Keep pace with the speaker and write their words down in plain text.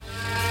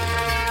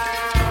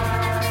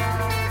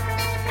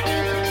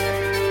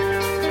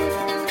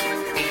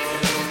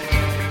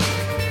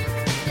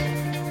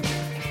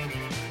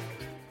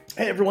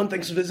everyone.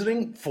 Thanks for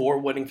visiting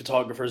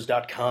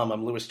forweddingphotographers.com.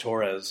 I'm Luis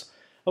Torres.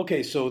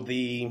 Okay, so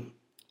the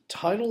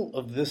title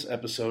of this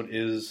episode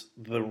is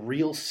The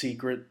Real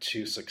Secret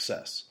to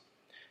Success.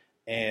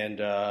 And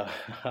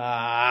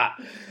I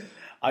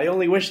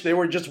only wish there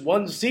were just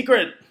one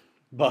secret,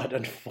 but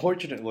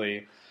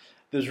unfortunately,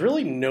 there's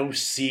really no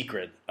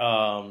secret.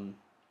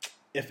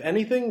 If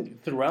anything,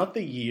 throughout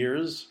the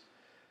years,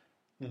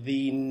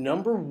 the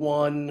number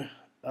one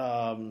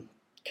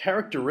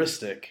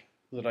characteristic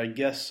that I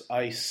guess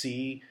I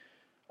see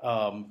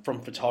from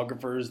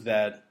photographers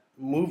that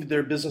move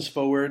their business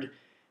forward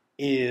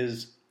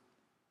is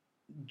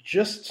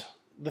just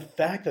the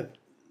fact that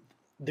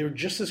they're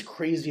just as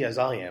crazy as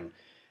I am.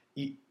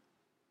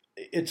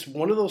 It's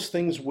one of those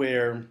things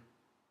where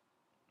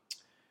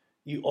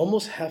you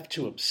almost have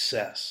to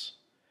obsess.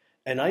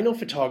 And I know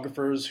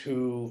photographers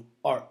who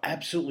are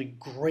absolutely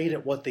great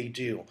at what they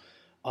do.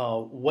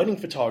 Wedding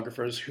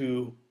photographers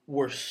who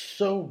were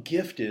so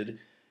gifted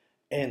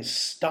and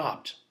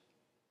stopped.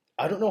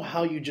 I don't know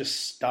how you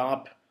just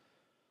stop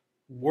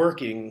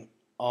working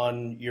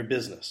on your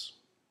business.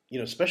 You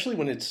know, especially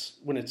when it's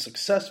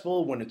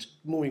successful, when it's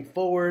moving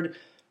forward.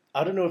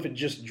 I don't know if it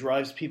just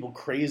drives people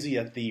crazy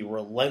at the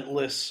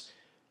relentless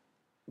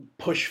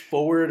push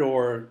forward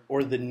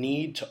or the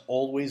need to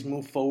always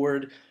move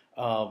forward.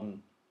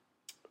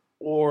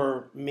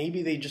 Or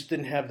maybe they just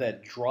didn't have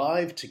that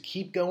drive to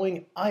keep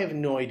going. I have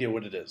no idea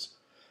what it is.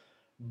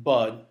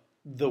 But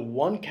the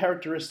one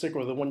characteristic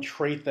or the one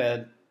trait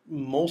that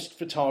most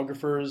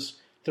photographers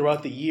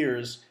throughout the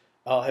years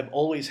have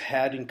always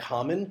had in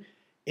common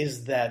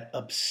is that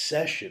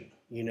obsession.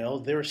 You know,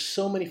 there are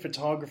so many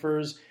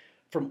photographers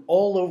from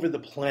all over the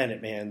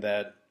planet, man,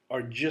 that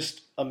are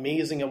just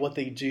amazing at what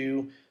they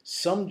do.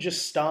 Some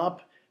just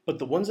stop, but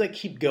the ones that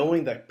keep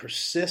going, that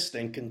persist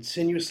and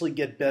continuously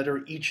get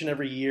better each and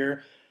every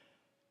year,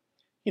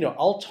 you know,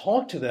 I'll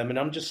talk to them and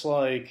I'm just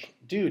like,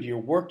 dude, your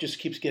work just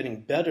keeps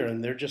getting better.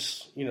 And they're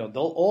just, you know,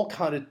 they'll all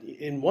kind of,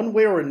 in one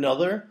way or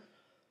another,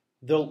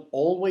 they'll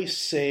always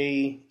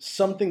say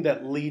something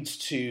that leads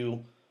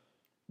to,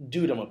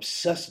 dude, I'm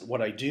obsessed with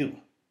what I do.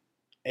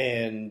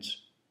 And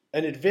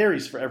it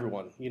varies for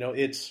everyone. You know,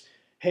 it's,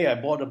 hey, I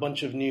bought a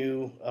bunch of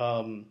new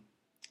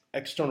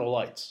external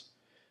lights.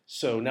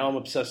 So now I'm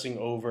obsessing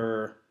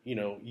over, you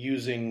know,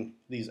 using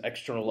these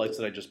external lights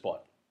that I just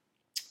bought.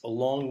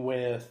 Along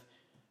with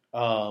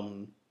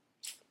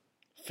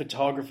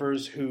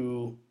photographers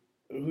who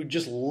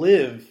just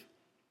live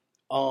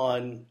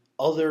on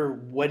other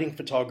wedding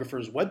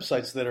photographers'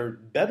 websites that are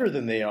better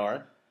than they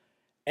are,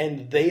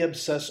 and they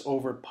obsess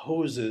over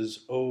poses,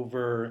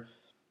 over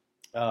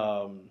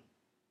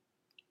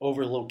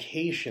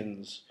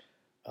locations,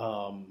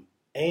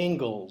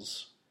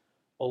 angles,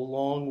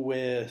 along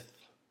with,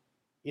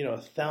 you know,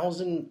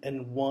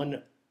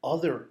 1,001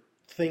 other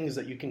things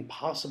that you can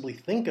possibly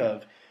think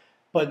of.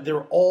 But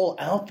they're all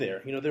out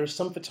there. You know, there are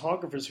some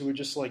photographers who are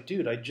just like,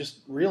 dude, I just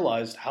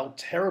realized how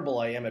terrible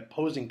I am at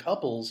posing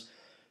couples.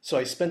 So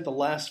I spent the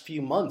last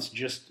few months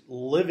just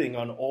living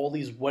on all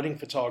these wedding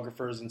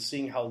photographers and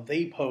seeing how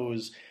they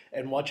pose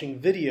and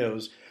watching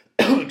videos,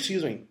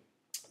 excuse me,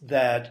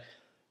 that's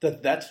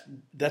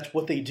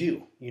what they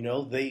do. You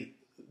know,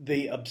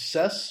 they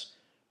obsess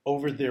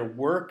over their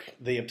work.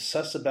 They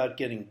obsess about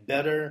getting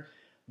better.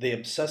 They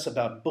obsess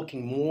about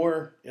booking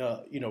more,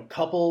 you know,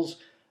 couples.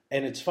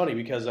 And it's funny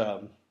because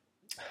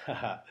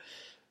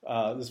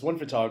this one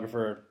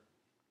photographer,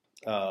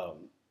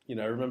 you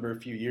know, I remember a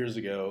few years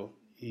ago,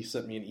 he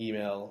sent me an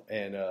email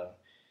and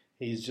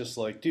he's just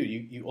like, dude,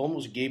 you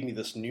almost gave me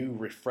this new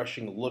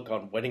refreshing look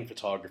on wedding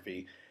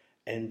photography.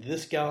 And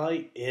this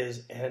guy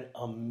is an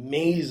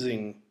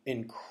amazing,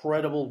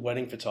 incredible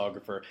wedding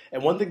photographer.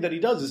 And one thing that he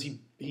does is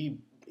he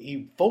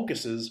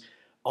focuses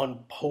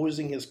on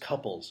posing his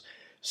couples.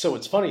 So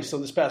it's funny. So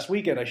this past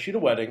weekend, I shoot a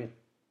wedding.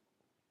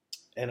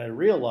 And I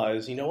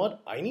realized, you know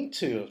what? I need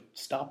to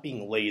stop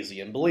being lazy.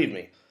 And believe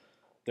me,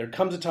 there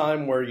comes a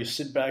time where you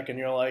sit back and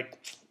you're like,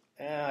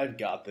 I've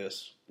got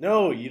this.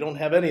 No, you don't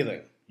have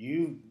anything.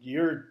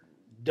 You're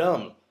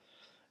dumb.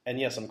 And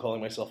yes, I'm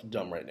calling myself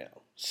dumb right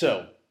now.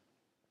 So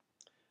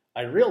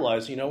I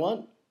realized, you know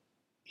what?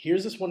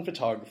 Here's this one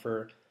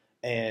photographer,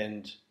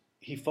 and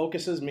he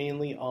focuses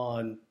mainly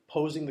on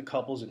posing the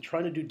couples and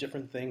trying to do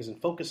different things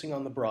and focusing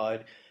on the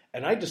bride.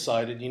 And I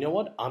decided, you know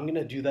what? I'm going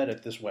to do that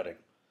at this wedding.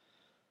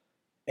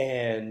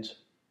 And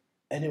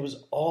it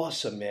was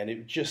awesome, man.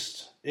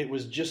 It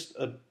was just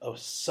a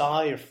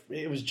sigh of,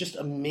 it was just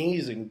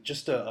amazing,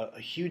 just a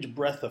huge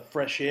breath of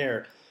fresh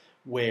air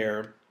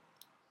where,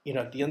 you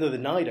know, at the end of the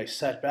night, I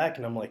sat back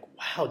and I'm like,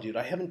 wow, dude,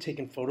 I haven't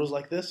taken photos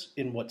like this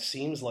in what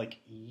seems like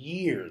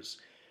years,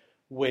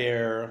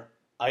 where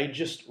I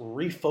just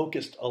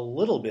refocused a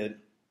little bit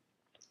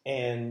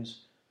and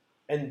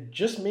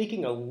just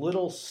making a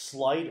little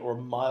slight or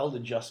mild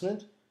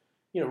adjustment,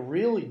 you know,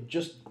 really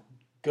just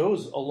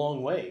goes a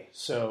long way.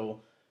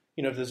 So,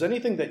 you know, if there's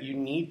anything that you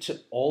need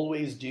to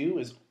always do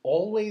is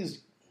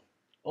always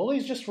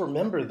just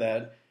remember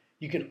that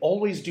you can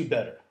always do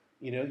better.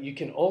 You know, you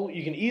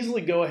can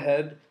easily go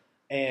ahead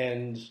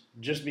and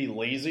just be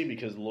lazy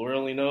because Lord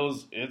only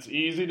knows it's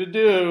easy to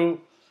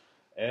do,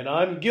 and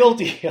I'm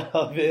guilty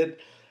of it.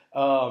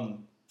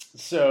 Um,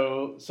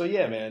 so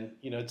yeah, man.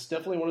 It's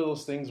definitely one of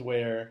those things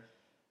where,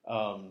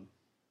 um,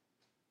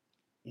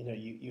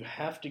 you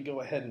have to go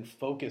ahead and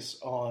focus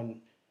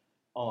on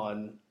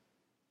on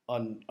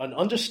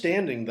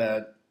understanding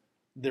that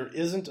there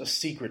isn't a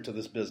secret to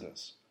this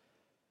business.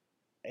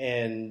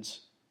 And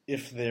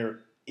if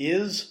there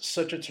is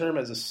such a term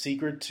as a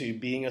secret to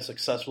being a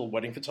successful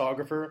wedding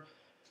photographer,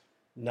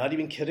 not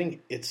even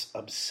kidding, it's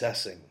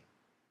obsessing.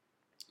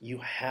 You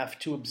have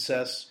to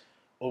obsess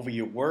over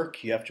your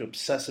work. You have to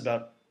obsess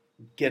about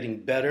getting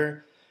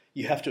better.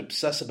 You have to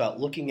obsess about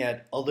looking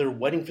at other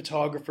wedding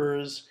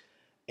photographers,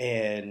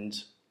 and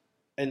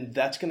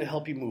that's going to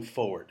help you move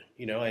forward.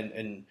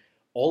 And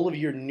all of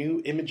your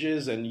new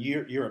images and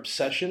your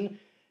obsession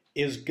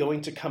is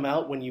going to come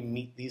out when you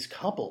meet these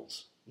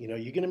couples. You're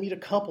going to meet a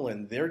couple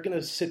and they're going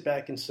to sit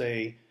back and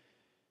say,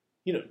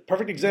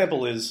 perfect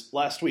example is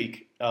last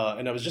week,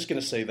 and I was just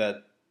going to say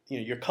that,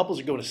 your couples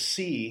are going to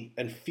see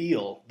and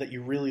feel that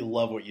you really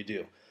love what you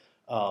do.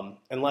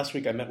 And last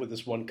week I met with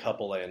this one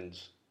couple, and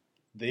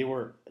they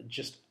were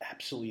just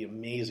absolutely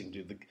amazing,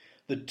 dude.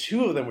 The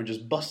two of them were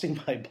just busting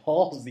my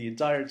balls the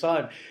entire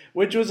time,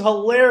 which was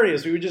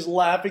hilarious. We were just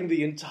laughing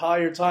the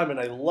entire time, and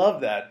I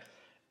love that.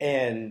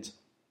 And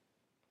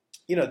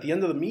at the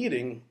end of the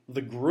meeting,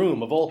 the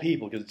groom, of all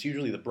people, because it's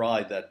usually the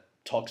bride that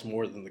talks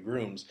more than the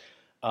grooms,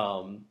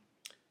 and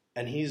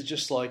he's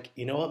just like,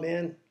 you know what,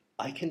 man?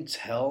 I can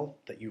tell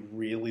that you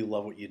really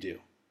love what you do.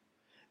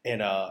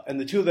 And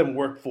the two of them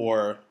work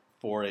for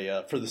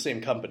the same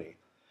company.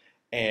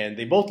 And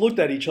they both looked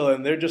at each other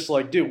and they're just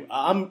like, dude,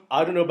 I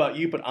don't know about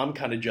you, but I'm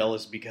kind of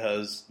jealous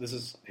because this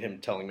is him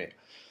telling me.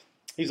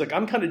 He's like,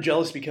 I'm kind of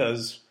jealous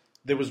because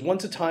there was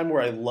once a time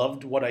where I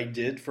loved what I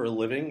did for a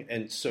living,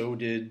 and so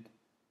did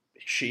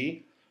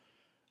she.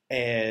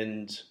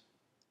 And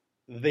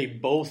they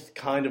both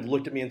kind of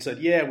looked at me and said,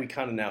 yeah, we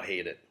kind of now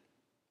hate it.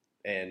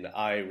 And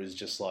I was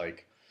just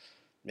like,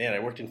 man, I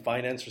worked in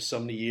finance for so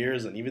many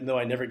years, and even though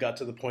I never got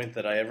to the point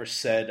that I ever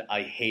said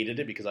I hated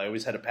it because I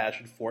always had a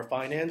passion for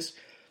finance,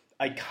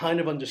 I kind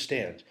of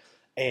understand.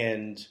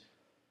 And,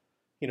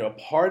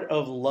 part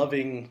of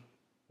loving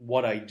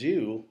what I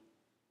do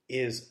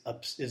is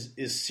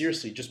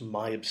seriously just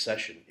my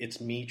obsession.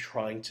 It's me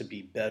trying to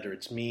be better.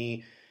 It's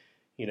me,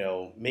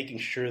 making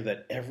sure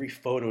that every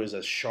photo is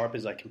as sharp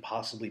as I can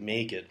possibly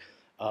make it.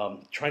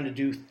 Trying to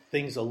do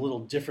things a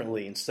little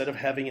differently. Instead of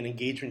having an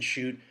engagement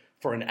shoot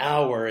for an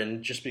hour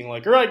and just being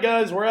like, all right,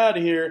 guys, we're out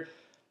of here.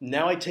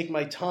 Now I take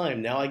my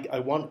time. Now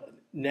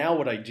now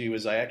what I do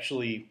is I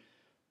actually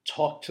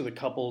talk to the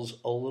couples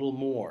a little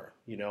more.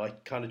 I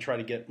kind of try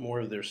to get more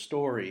of their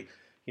story.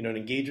 An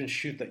engagement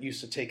shoot that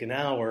used to take an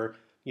hour,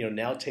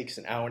 now takes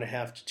an hour and a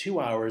half to 2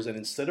 hours. And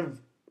instead of,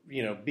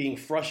 being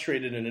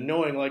frustrated and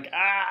annoying, like,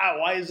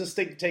 why is this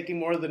thing taking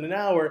more than an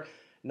hour?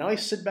 Now I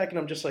sit back and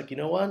I'm just like, you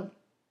know what?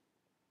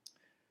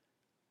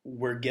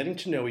 We're getting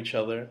to know each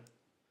other.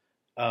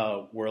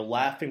 We're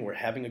laughing. We're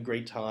having a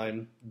great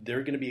time.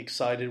 They're going to be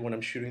excited when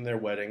I'm shooting their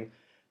wedding.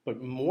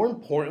 But more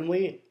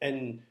importantly,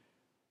 and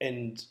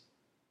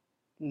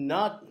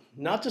not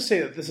to say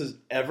that this is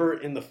ever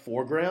in the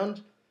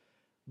foreground,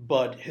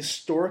 but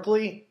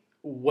historically,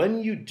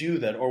 when you do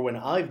that, or when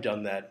I've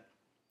done that,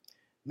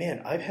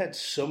 man, I've had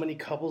so many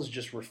couples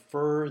just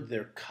refer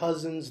their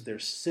cousins, their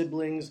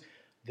siblings,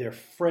 their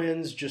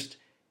friends, just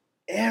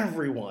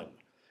everyone.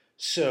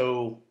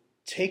 So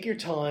take your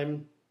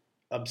time,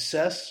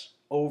 obsess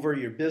over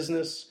your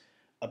business,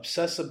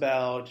 obsess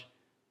about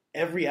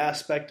every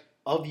aspect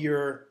of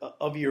your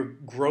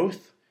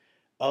growth,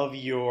 of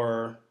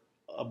you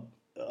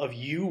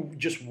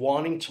just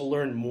wanting to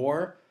learn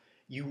more.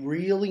 You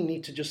really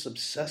need to just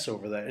obsess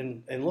over that.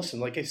 And listen,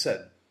 like I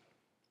said,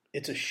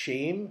 it's a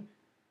shame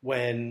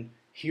when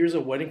here's a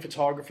wedding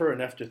photographer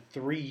and after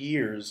 3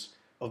 years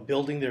of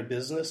building their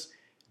business,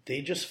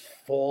 they just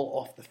fall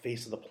off the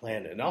face of the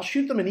planet. And I'll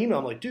shoot them an email.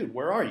 I'm like, dude,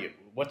 where are you?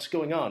 What's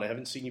going on? I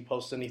haven't seen you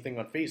post anything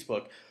on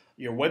Facebook.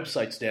 Your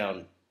website's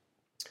down.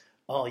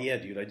 Oh, yeah,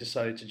 dude, I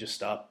decided to just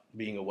stop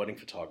being a wedding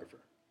photographer.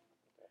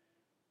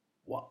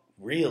 What?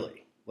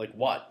 Really? Like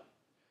what?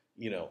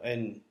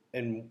 And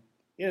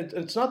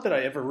it's not that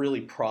I ever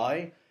really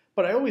pry,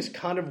 but I always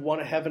kind of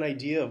want to have an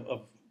idea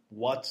of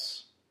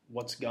what's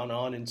gone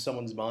on in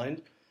someone's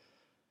mind.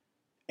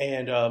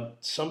 And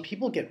some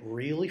people get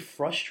really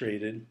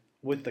frustrated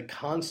with the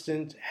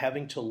constant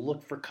having to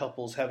look for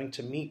couples, having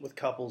to meet with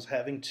couples,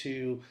 having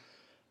to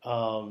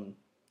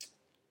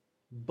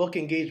book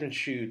engagement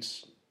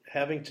shoots,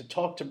 having to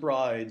talk to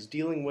brides,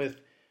 dealing with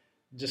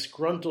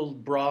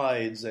disgruntled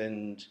brides,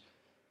 and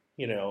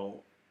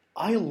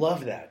I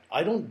love that.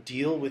 I don't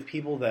deal with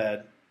people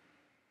that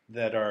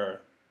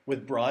are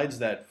with brides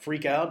that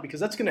freak out, because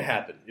that's going to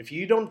happen. If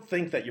you don't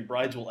think that your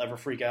brides will ever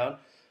freak out,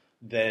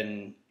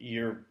 then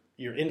you're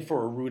in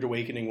for a rude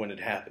awakening when it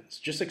happens.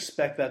 Just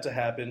expect that to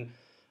happen.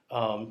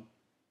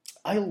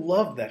 I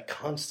love that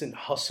constant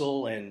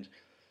hustle and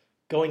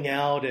going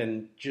out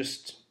and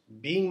just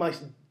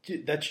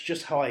that's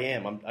just how I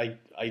am.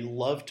 I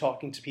love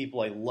talking to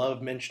people. I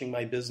love mentioning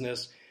my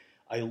business.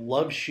 I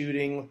love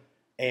shooting.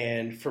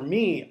 And for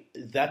me,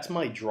 that's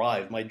my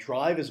drive. My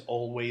drive is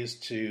always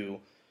to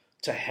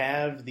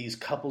have these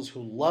couples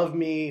who love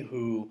me,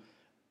 who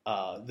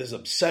this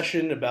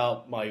obsession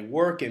about my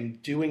work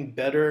and doing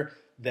better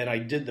than I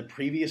did the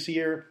previous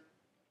year.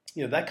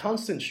 That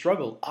constant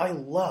struggle, I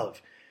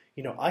love.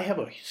 I have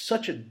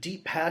such a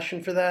deep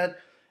passion for that,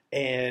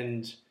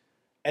 and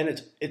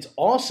it's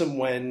awesome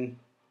when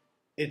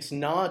it's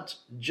not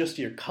just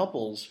your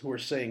couples who are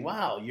saying,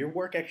 "Wow, your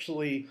work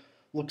actually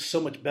looks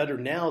so much better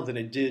now than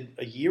it did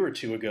a year or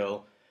two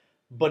ago."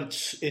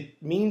 But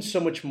it means so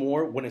much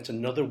more when it's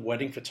another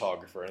wedding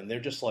photographer, and they're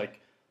just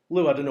like,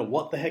 "Lou, I don't know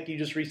what the heck you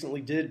just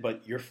recently did,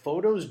 but your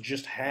photos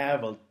just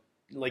have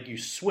like you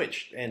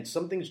switched and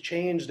something's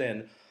changed,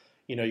 and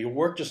your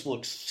work just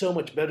looks so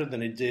much better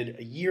than it did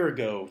a year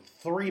ago,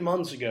 3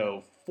 months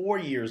ago, 4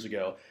 years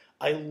ago."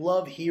 I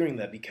love hearing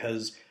that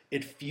because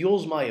it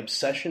fuels my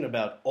obsession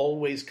about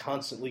always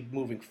constantly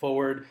moving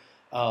forward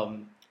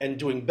and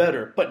doing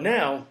better. But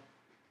now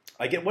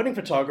I get wedding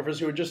photographers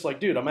who are just like,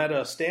 "Dude, I'm at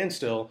a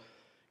standstill.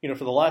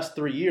 For the last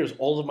 3 years,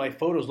 all of my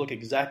photos look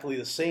exactly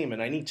the same,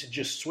 and I need to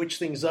just switch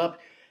things up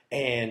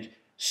and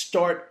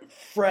start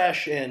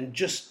fresh and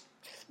just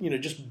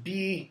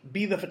be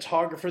the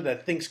photographer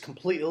that thinks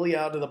completely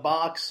out of the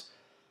box."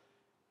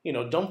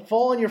 Don't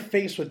fall on your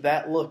face with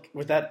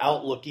that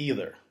outlook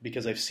either,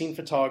 because I've seen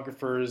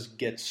photographers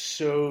get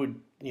so,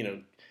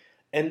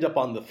 end up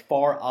on the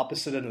far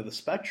opposite end of the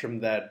spectrum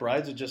that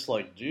brides are just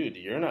like, "Dude,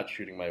 you're not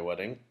shooting my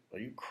wedding. Are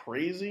you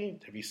crazy?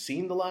 Have you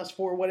seen the last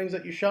 4 weddings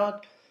that you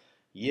shot?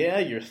 Yeah,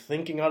 you're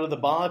thinking out of the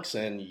box,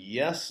 and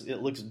yes,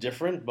 it looks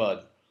different,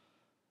 but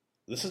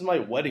this is my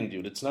wedding,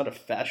 dude. It's not a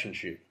fashion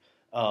shoot."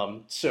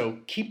 So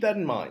keep that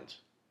in mind,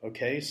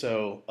 okay?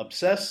 So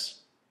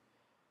obsessing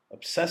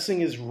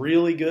is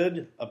really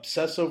good.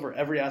 Obsess over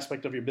every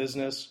aspect of your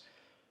business.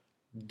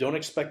 Don't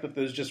expect that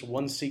there's just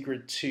one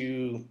secret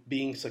to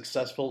being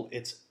successful.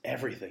 It's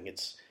everything.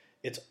 It's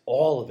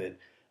all of it.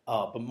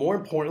 But more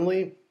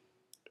importantly,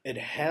 it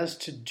has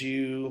to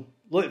do,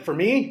 for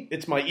me,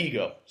 it's my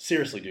ego.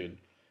 Seriously, dude.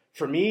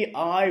 For me,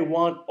 I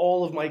want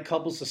all of my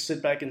couples to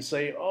sit back and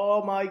say,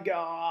 "Oh my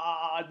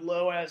God,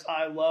 Lois,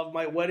 I love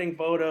my wedding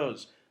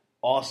photos."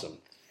 Awesome.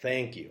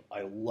 Thank you.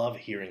 I love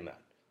hearing that.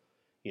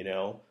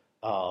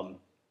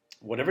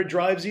 Whatever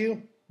drives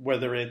you,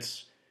 whether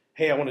it's,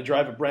 "Hey, I want to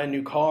drive a brand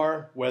new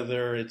car,"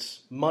 whether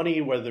it's money,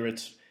 whether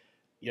it's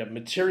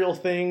material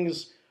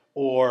things,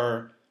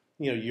 or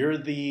you're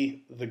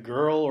the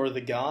girl or the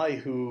guy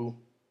who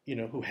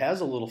has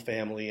a little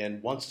family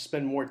and wants to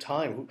spend more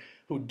time,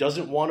 who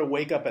doesn't want to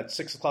wake up at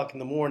 6 o'clock in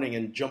the morning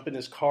and jump in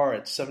his car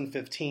at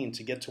 7:15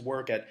 to get to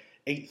work at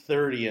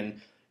 8:30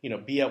 and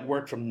be at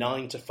work from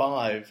 9 to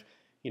 5.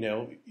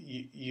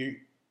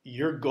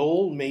 Your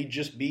goal may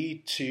just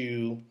be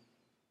to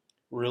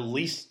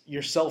release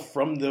yourself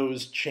from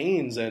those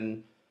chains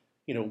and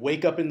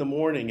wake up in the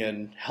morning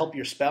and help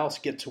your spouse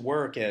get to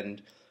work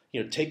and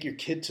take your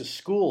kid to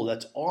school.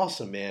 That's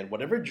awesome, man.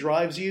 Whatever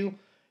drives you,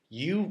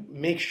 you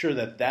make sure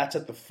that that's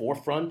at the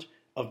forefront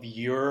of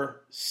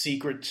your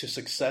secret to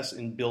success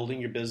in building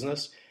your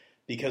business,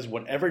 because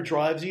whatever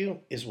drives you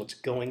is what's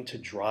going to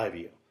drive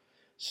you.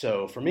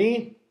 So for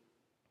me,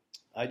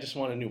 I just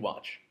want a new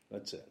watch.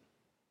 That's it.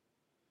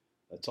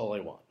 That's all I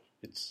want.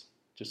 It's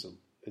just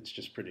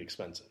pretty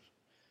expensive.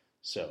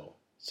 So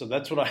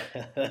that's what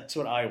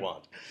I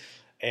want.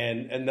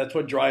 And that's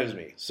what drives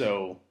me.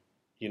 So,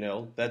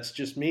 that's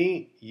just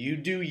me. You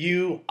do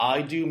you,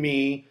 I do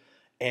me.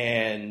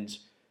 And,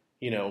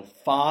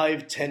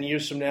 5-10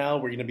 years from now,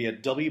 we're going to be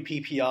at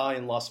WPPI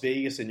in Las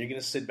Vegas, and you're going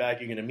to sit back,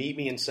 you're going to meet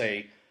me and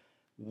say,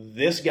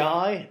 "This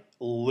guy,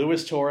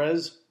 Luis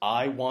Torres,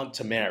 I want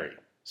to marry."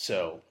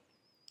 So,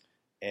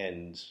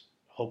 and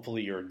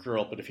hopefully you're a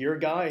girl, but if you're a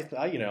guy,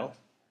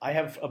 I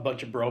have a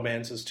bunch of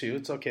bromances too.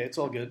 It's okay. It's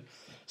all good.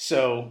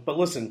 So, but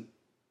listen,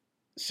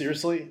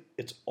 seriously,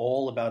 it's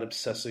all about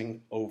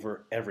obsessing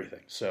over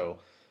everything. So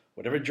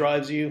whatever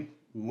drives you,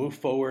 move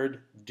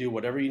forward, do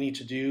whatever you need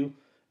to do,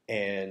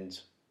 and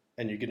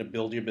you're going to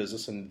build your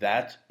business, and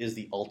that is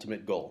the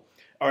ultimate goal.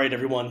 All right,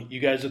 everyone, you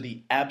guys are the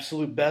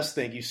absolute best.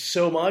 Thank you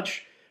so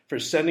much for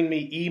sending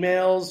me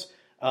emails.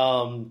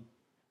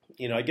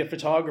 I get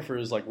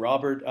photographers like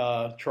Robert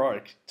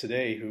Trark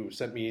today who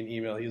sent me an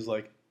email. He's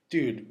like,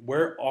 "Dude,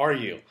 where are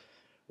you?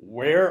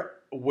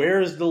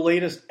 Where's the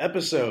latest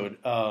episode?"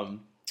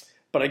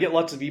 But I get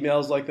lots of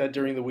emails like that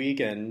during the week,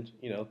 and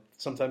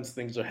sometimes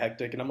things are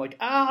hectic, and I'm like,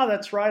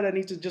 that's right, I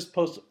need to just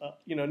post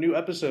new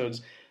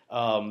episodes.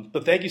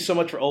 But thank you so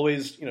much for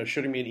always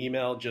shooting me an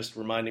email, just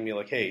reminding me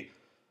like, "Hey,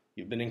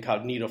 you've been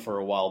incognito for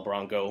a while,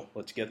 Bronco.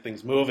 Let's get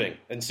things moving."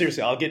 And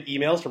seriously, I'll get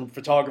emails from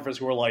photographers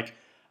who are like,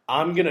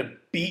 "I'm going to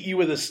beat you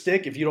with a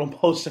stick if you don't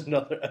post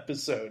another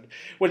episode,"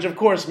 which of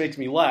course makes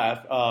me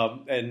laugh.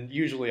 And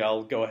usually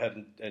I'll go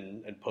ahead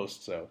and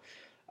post. So,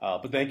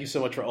 but thank you so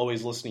much for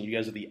always listening. You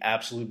guys are the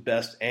absolute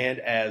best. And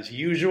as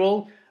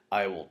usual,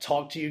 I will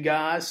talk to you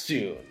guys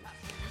soon.